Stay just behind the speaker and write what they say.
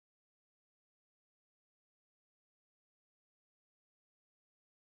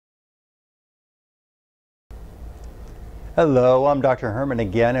Hello, I'm Dr. Herman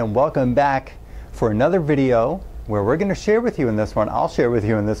again, and welcome back for another video where we're going to share with you in this one, I'll share with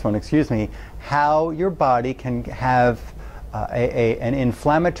you in this one, excuse me, how your body can have an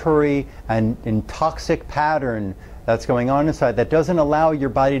inflammatory and toxic pattern that's going on inside that doesn't allow your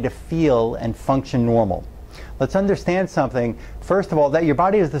body to feel and function normal. Let's understand something, first of all, that your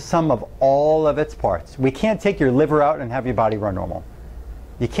body is the sum of all of its parts. We can't take your liver out and have your body run normal.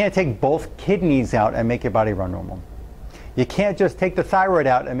 You can't take both kidneys out and make your body run normal. You can't just take the thyroid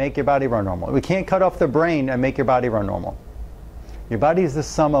out and make your body run normal. We can't cut off the brain and make your body run normal. Your body is the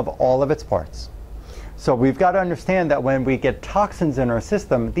sum of all of its parts. So we've got to understand that when we get toxins in our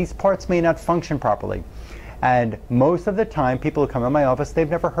system, these parts may not function properly. And most of the time, people who come in my office, they've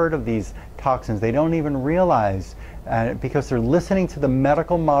never heard of these toxins. They don't even realize, because they're listening to the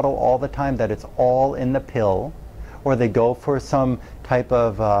medical model all the time, that it's all in the pill, or they go for some type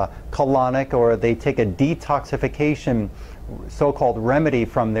of colonic, or they take a detoxification so-called remedy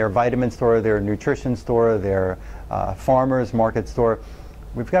from their vitamin store, their nutrition store, their farmer's market store.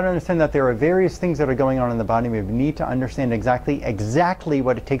 We've got to understand that there are various things that are going on in the body. We need to understand exactly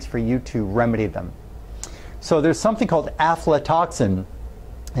what it takes for you to remedy them. So there's something called aflatoxin,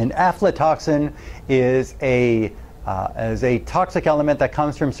 and aflatoxin is a toxic element that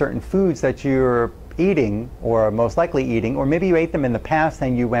comes from certain foods that you're eating, or most likely eating, or maybe you ate them in the past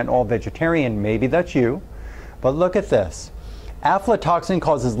and you went all vegetarian. Maybe that's you. But look at this. Aflatoxin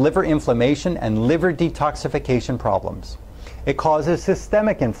causes liver inflammation and liver detoxification problems. It causes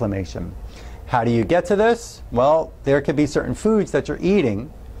systemic inflammation. How do you get to this? Well, there could be certain foods that you're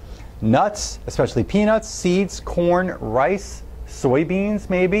eating. Nuts, especially peanuts, seeds, corn, rice, soybeans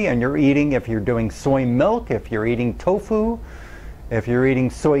maybe, and you're eating, if you're doing soy milk, if you're eating tofu, if you're eating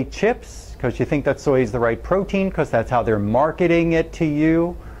soy chips, because you think that soy is the right protein, because that's how they're marketing it to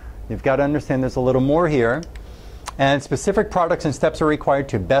you. You've got to understand there's a little more here. And specific products and steps are required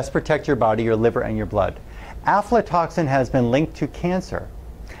to best protect your body, your liver, and your blood. Aflatoxin has been linked to cancer.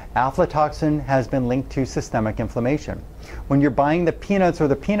 Aflatoxin has been linked to systemic inflammation. When you're buying the peanuts or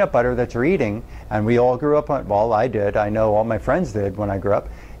the peanut butter that you're eating, and we all grew up on, well, I did, I know all my friends did when I grew up,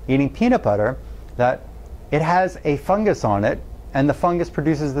 eating peanut butter, that it has a fungus on it, and the fungus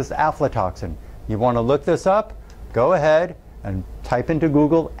produces this aflatoxin. You want to look this up? Go ahead and type into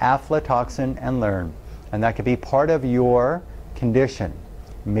Google aflatoxin and learn. And that could be part of your condition.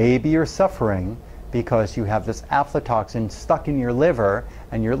 Maybe you're suffering because you have this aflatoxin stuck in your liver,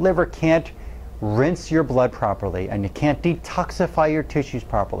 and your liver can't rinse your blood properly, and you can't detoxify your tissues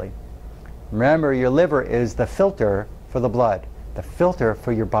properly. Remember, your liver is the filter for the blood, the filter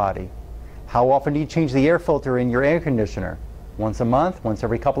for your body. How often do you change the air filter in your air conditioner? Once a month? Once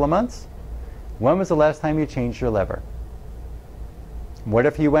every couple of months? When was the last time you changed your liver? What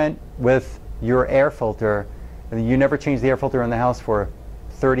if you went with your air filter and you never changed the air filter in the house for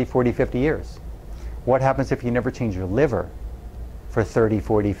 30, 40, 50 years? What happens if you never change your liver for 30,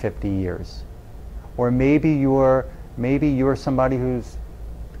 40, 50 years? Or maybe you're somebody who's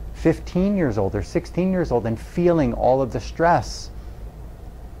 15 years old or 16 years old and feeling all of the stress.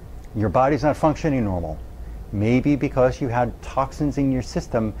 Your body's not functioning normal. Maybe because you had toxins in your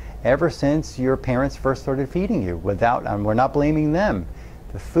system ever since your parents first started feeding you and we're not blaming them.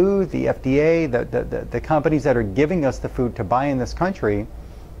 The food, the FDA, the companies that are giving us the food to buy in this country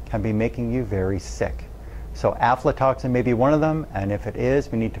can be making you very sick. So aflatoxin may be one of them, and if it is,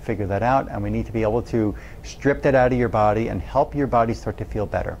 we need to figure that out, and we need to be able to strip that out of your body and help your body start to feel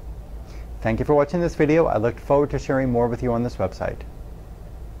better. Thank you for watching this video. I look forward to sharing more with you on this website.